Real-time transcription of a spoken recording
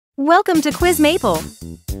Welcome to Quiz Maple.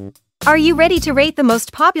 Are you ready to rate the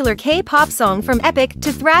most popular K-pop song from epic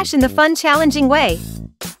to thrash in the fun, challenging way?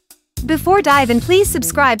 Before diving, please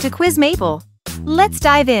subscribe to Quiz Maple. Let's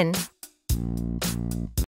dive in.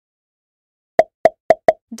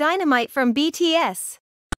 Dynamite from BTS.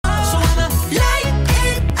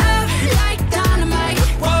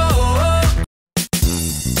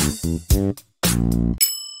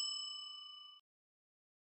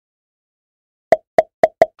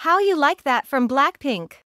 How You Like That from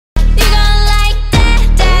Blackpink.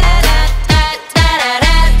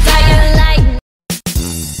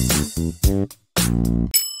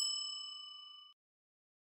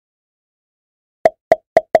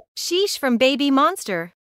 Sheesh from Baby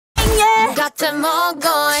Monster.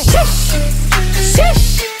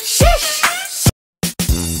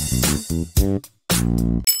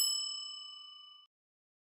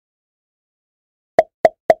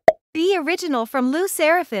 Be Original from Lou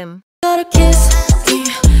Seraphim.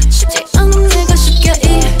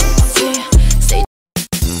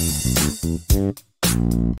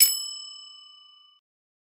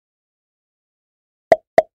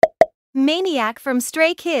 Maniac from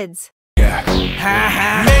Stray Kids.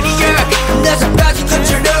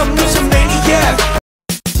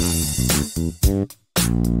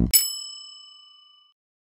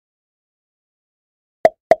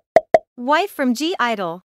 Wife from G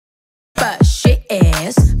Idol. But she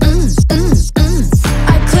is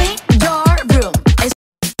I clean your room.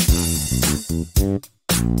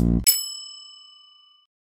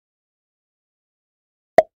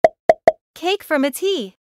 Cake from a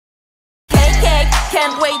T. Cake,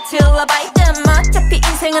 can't wait till I bite them. 어차피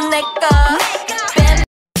인생은 내 거.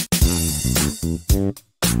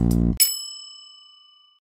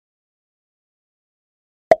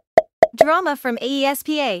 Drama from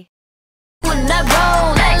AESPA. When I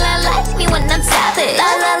roll, la la like me when I'm savage.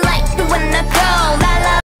 La la like me when I go, la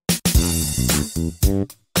la.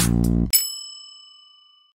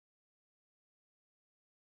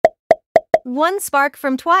 One Spark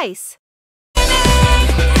from Twice.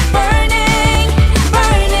 Burning,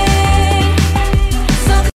 burning.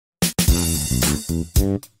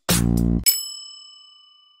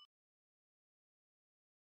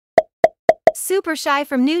 Super Shy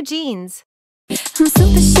from New Jeans. I'm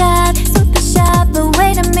super shy, but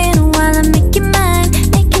wait a minute while I make you mine,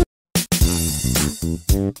 make you.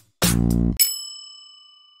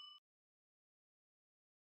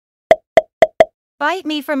 Bite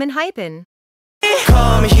Me from Enhypen.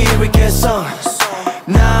 Come here we get some.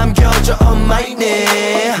 남겨줘 on my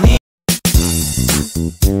name.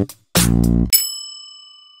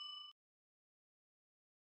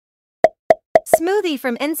 Smoothie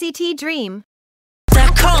from NCT Dream.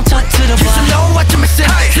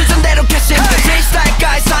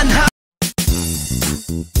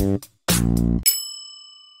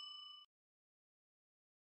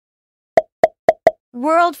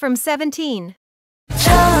 World from 17.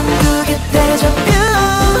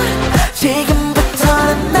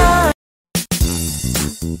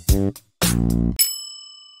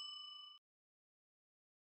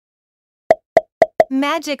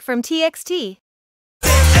 Magic from TXT.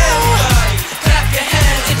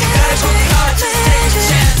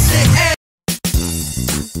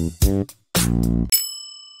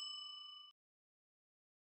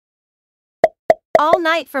 All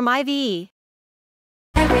Night from IVE.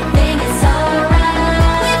 Everything is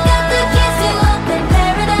alright. We've got the keys to open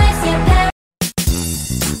paradise in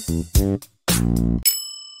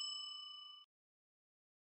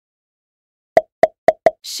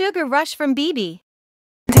Sugar Rush from BB.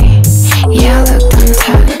 Yeah, look, don't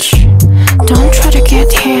touch. Don't try to get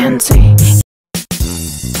handsy.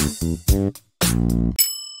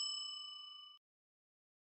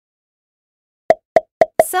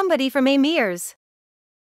 Somebody from Amirs.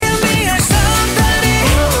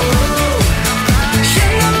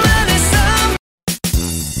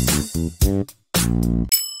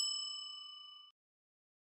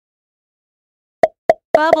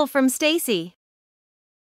 Bubble from Stacy.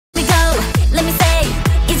 Let me go, let me say,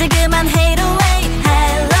 이제 그만 hate away.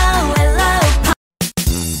 Hello, hello.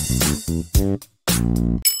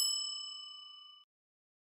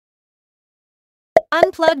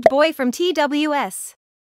 Unplugged Boy from TWS.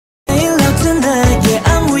 Tonight, yeah,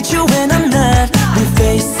 I'm with you when I'm not. We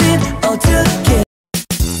face it all together.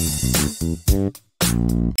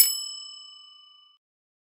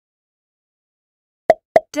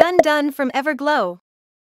 Dun Dun from Everglow.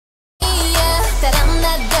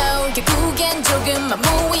 결국엔 조금만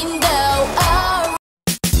무인도.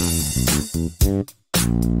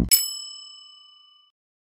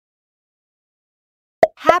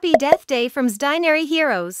 Happy Death Day from Zdinary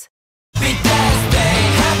Heroes. Happy Death Day,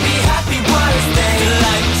 happy birthday,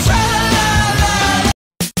 like tra-la-la-la.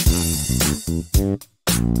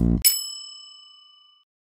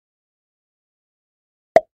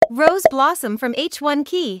 Rose Blossom from H1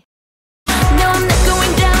 Key. No, I'm not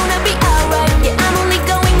going down, I'll be alright. Yeah, I'm only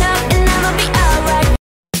going up and I'ma be alright.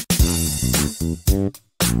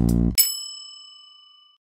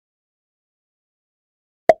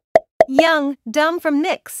 Young, Dumb from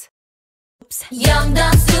NYX. Young,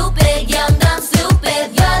 dumb, stupid,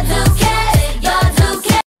 but who cares? But who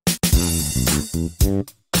cares?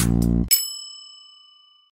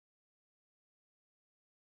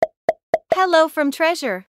 Hello from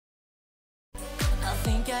Treasure. I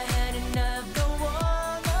think I had enough, don't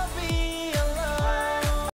wanna be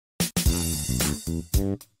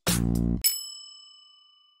alone.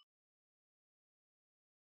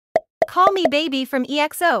 Call Me Baby from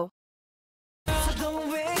EXO. Don't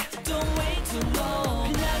wait too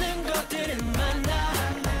long. 빛나는 것들은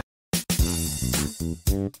많아.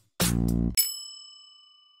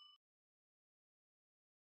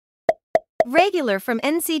 Regular from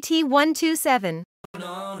NCT 127.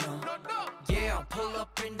 No. Yeah, pull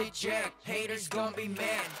up in the jack. Haters gonna be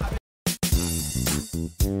mad.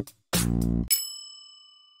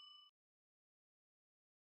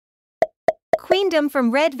 Queendom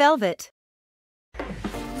from Red Velvet.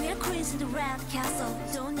 We're queens in the red castle.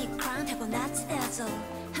 Don't need crown, have a nuts dazzle.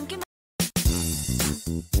 함께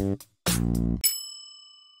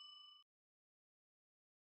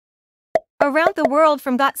Around the World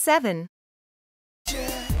from GOT7.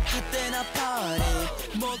 그때나 party.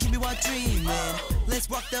 뭐 give me one dreaming. Let's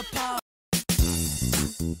rock the party.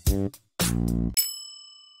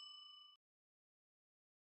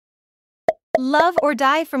 Love or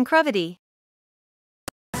Die from Gravity.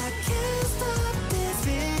 I can't stop this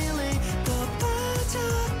feeling. 더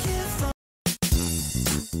빠져있어.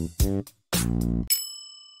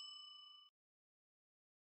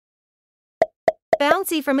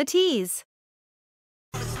 Bouncy from ATEEZ.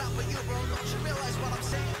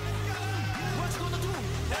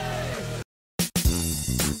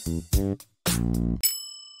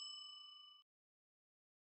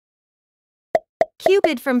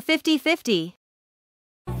 Cupid from 50/50.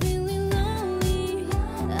 feeling lonely.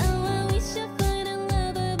 Oh, I wish I find a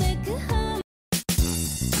lover back home.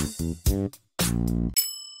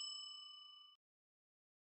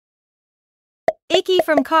 Icky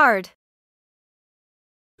from Card.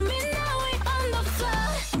 Me now we on the floor.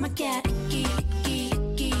 I'ma get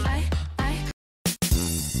icky. I.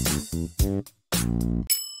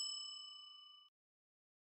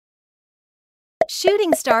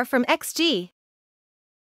 Shooting Star from XG.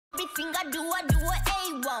 Everything I do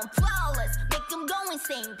A1 flawless. Make them go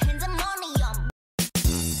insane. Pandemonium.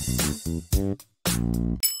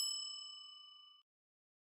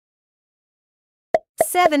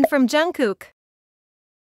 Seven from Jungkook.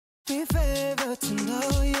 Be favor to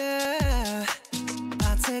know, yeah.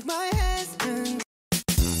 I take my hands and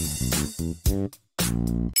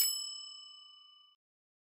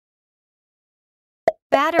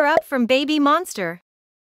Batter Up from Baby Monster.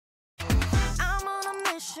 I'm on a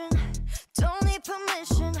mission. Don't need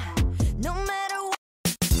permission. No matter what.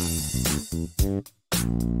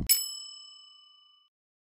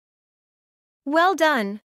 Well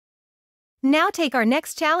done. Now take our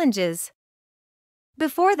next challenges.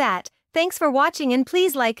 Before that, thanks for watching and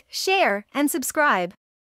please like, share, and subscribe.